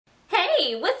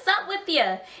Hey, what's up with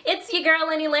ya? It's your girl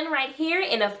Lynn right here,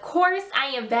 and of course I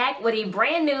am back with a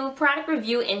brand new product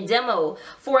review and demo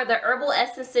for the Herbal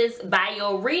Essences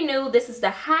Bio Renew. This is the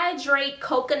Hydrate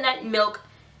Coconut Milk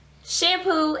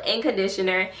shampoo and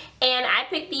conditioner, and I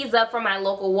picked these up from my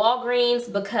local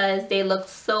Walgreens because they look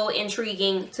so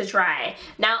intriguing to try.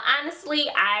 Now honestly,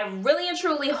 I really and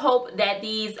truly hope that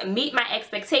these meet my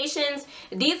expectations.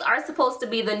 These are supposed to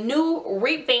be the new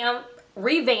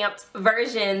revamped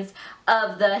versions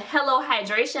of the Hello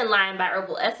Hydration line by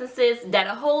Herbal Essences that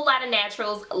a whole lot of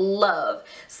naturals love.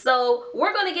 So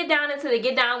we're going to get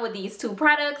down with these two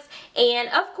products, and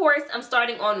of course I'm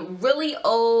starting on really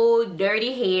old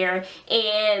dirty hair,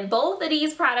 and both of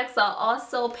these products are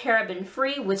also paraben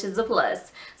free, which is a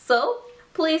plus. So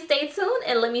please stay tuned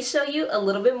and let me show you a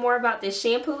little bit more about this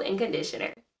shampoo and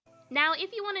conditioner. Now,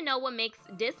 if you want to know what makes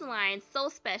this line so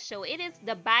special, it is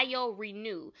the Bio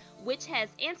Renew, which has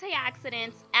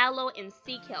antioxidants, aloe, and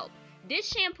sea kelp. This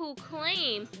shampoo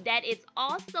claims that it's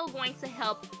also going to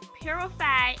help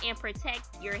purify and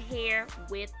protect your hair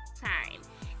with time.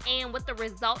 And with the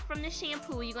result from the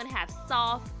shampoo, you're going to have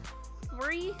soft,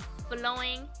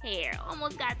 free-flowing hair.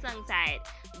 Almost got tongue-tied.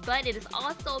 But it is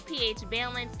also pH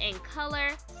balanced and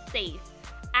color safe.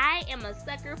 I am a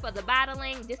sucker for the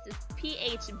bottling. This is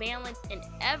pH balanced and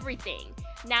everything.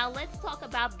 Now let's talk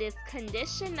about this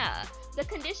conditioner. The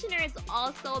conditioner is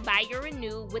also Bio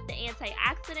Renew with the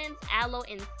antioxidants, aloe,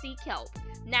 and sea kelp.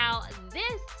 Now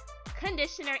this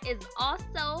conditioner is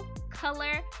also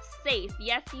color safe.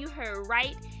 Yes, you heard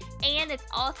right. And it's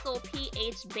also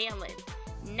pH balanced.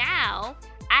 Now,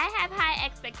 I have high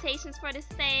expectations for this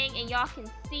thing, and y'all can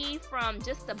see from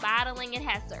just the bottling, it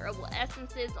has the Herbal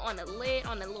Essences on the lid,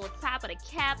 on the little top of the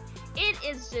cap. It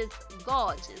is just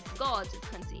gorgeous,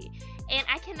 hunty. And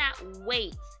I cannot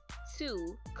wait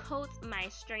to coat my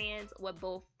strands with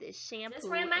both this shampoo. Just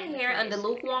ran my hair under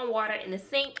lukewarm water in the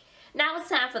sink. Now it's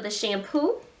time for the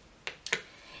shampoo.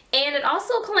 And it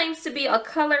also claims to be a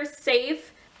color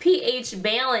safe, pH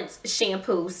balanced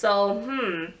shampoo.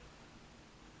 So,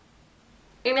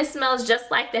 and it smells just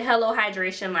like the Hello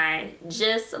Hydration line,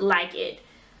 just like it.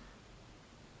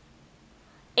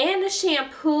 And the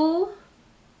shampoo,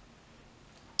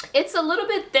 it's a little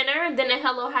bit thinner than the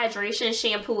Hello Hydration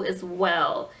shampoo as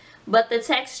well, but the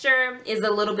texture is a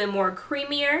little bit more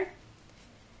creamier.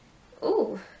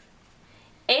 Ooh.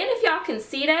 And if y'all can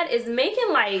see that, it's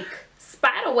making like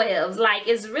spider webs, like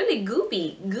it's really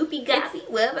goopy goppy,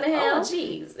 whatever the hell. Oh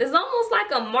jeez, it's almost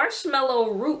like a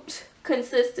marshmallow root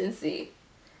consistency.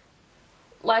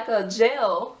 Like a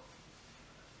gel.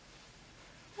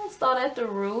 I'll start at the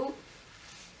root.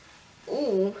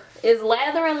 Ooh, it's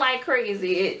lathering like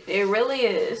crazy. It really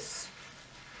is.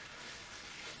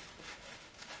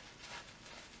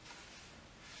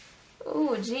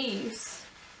 Ooh, geez.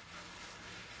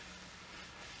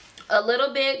 A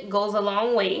little bit goes a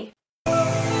long way.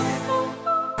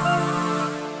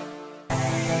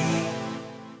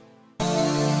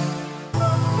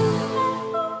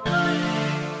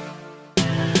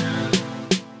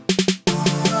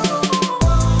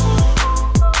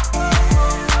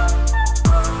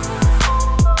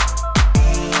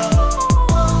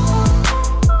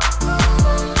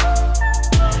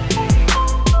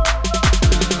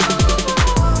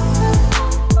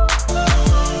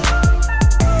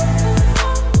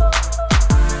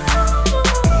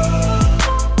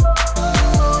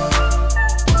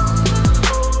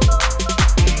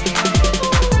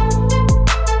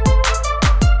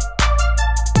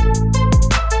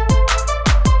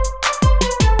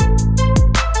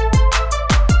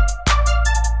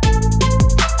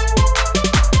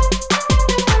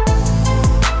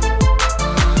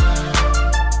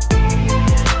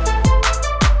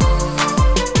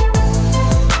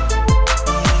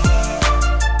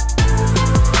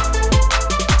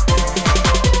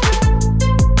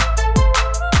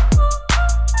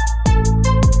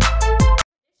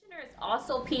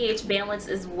 pH balance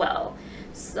as well.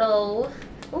 So,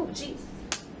 oh geez,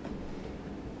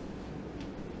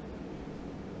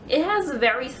 it has a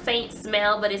very faint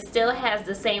smell, but it still has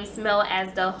the same smell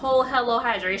as the whole Hello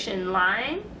Hydration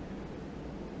line,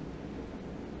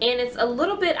 and it's a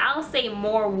little bit, I'll say,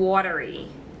 more watery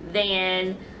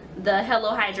than the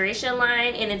Hello Hydration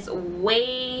line, and it's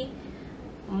way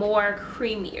more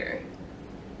creamier.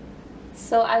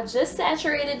 So I just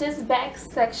saturated this back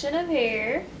section of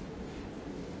hair.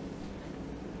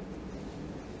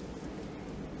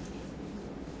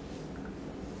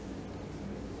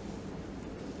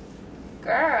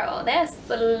 Girl, that's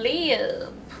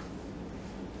slip.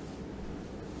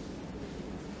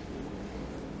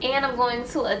 And I'm going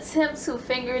to attempt to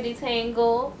finger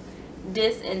detangle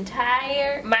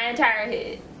my entire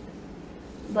head.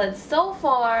 But so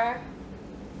far,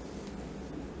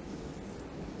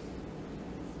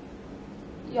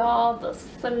 y'all, the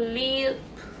sleep,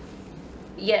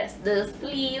 yes, the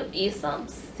sleep is some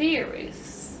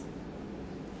serious.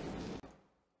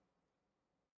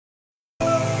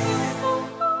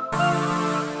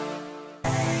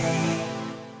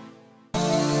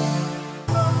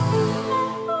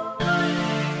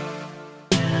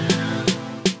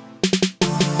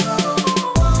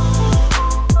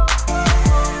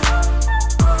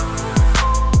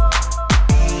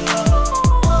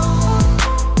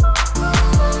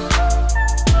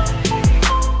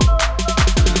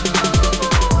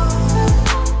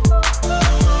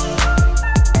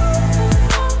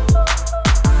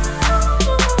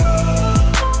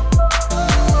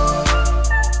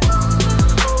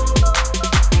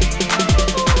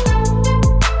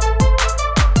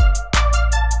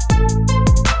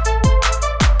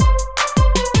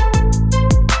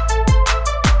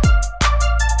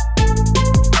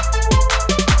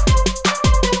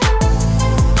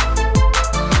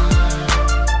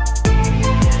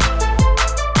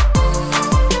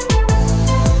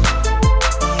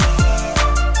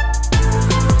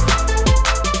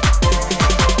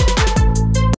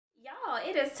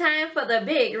 Time for the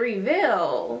big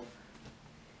reveal.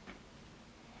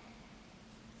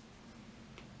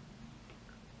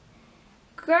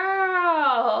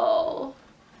 Girl,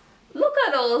 look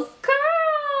at those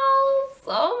curls.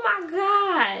 Oh my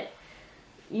god,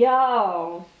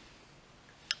 y'all,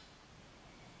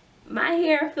 my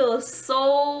hair feels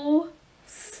so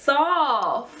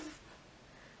soft,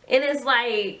 and it's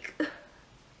like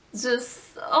just,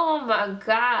 oh my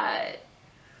god.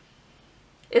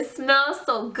 It smells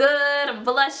so good. I'm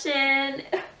blushing.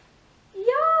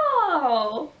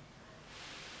 Y'all,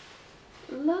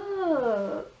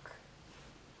 look.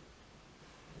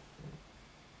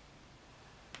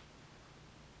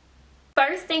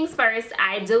 First things first,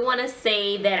 I do want to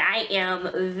say that I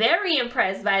am very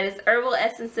impressed by this Herbal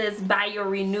Essences by Your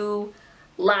Renew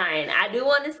line. I do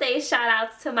want to say shout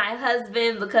outs to my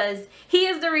husband, because he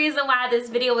is the reason why this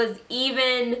video is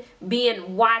even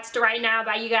being watched right now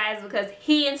by you guys, because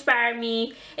he inspired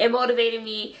me and motivated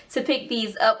me to pick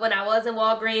these up when I was in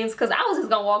Walgreens, because I was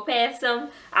just gonna walk past him.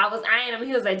 I was eyeing him.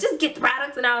 He was like, just get the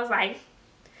products, and I was like,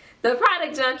 the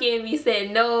product junkie in me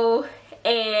said no.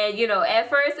 And you know,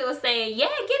 at first it was saying, yeah,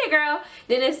 get it, girl.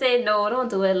 Then it said, no, don't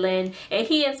do it, Lynn. And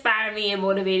he inspired me and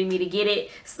motivated me to get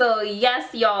it. So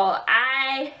yes, y'all,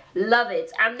 I love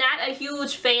it. I'm not a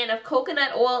huge fan of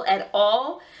coconut oil at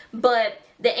all, but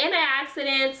the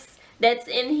antioxidants that's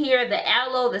in here, the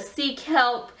aloe, the sea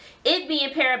kelp, it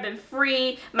being paraben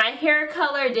free, my hair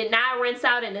color did not rinse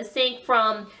out in the sink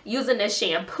from using the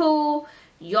shampoo.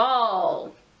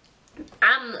 Y'all,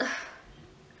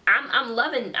 I'm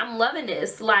loving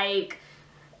this. Like,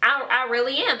 I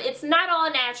really am. It's not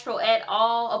all natural at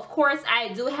all. Of course, I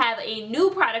do have a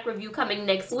new product review coming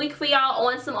next week for y'all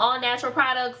on some all natural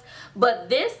products, but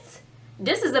this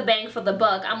is a bang for the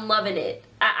buck. I'm loving it.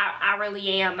 I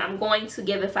really am. I'm going to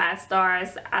give it 5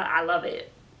 stars. I love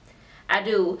it. I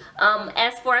do.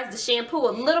 As far as the shampoo,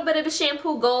 a little bit of the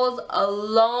shampoo goes a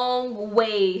long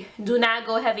way. Do not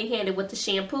go heavy-handed with the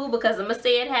shampoo, because I'm gonna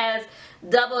say it has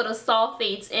double the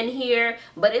sulfates in here,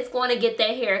 but it's going to get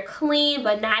that hair clean,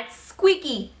 but not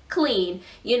squeaky clean,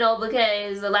 you know,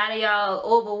 because a lot of y'all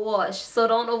overwash. So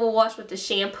don't overwash with the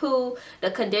shampoo.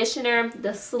 The conditioner,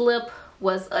 the slip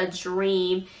was a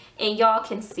dream, and y'all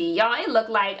can see, y'all, it look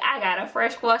like I got a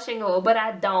fresh washing oil, but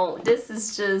I don't. This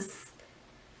is just,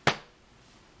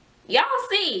 y'all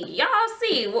see,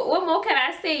 what more can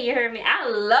I say? You heard me? I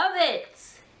love it.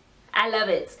 I love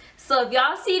it. So if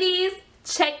y'all see these,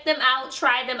 check them out,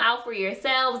 try them out for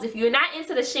yourselves. If you're not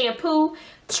into the shampoo,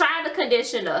 try the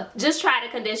conditioner. Just try the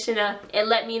conditioner and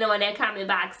let me know in that comment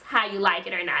box how you like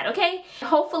it or not, okay?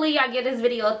 Hopefully y'all give this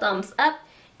video a thumbs up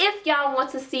if y'all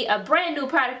want to see a brand new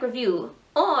product review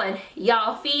on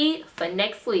y'all feed for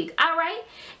next week. Alright,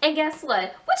 and guess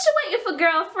what you waiting for,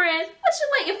 girlfriend? What you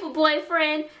waiting for,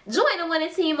 boyfriend? Join the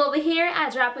winning team over here. I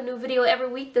drop a new video every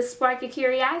week to spark your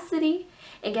curiosity.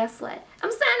 And guess what, I'm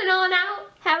signing on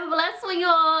out. Have a blessed one,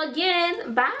 y'all.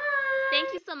 Again, bye.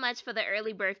 Thank you so much for the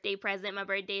early birthday present. My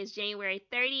birthday is January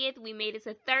 30th. We made it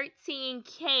to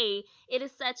 13K. It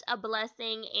is such a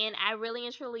blessing, and I really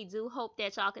and truly do hope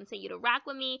that y'all continue to rock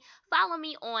with me. Follow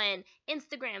me on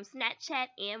Instagram, Snapchat,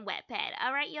 and Wattpad.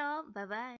 All right, y'all. Bye-bye.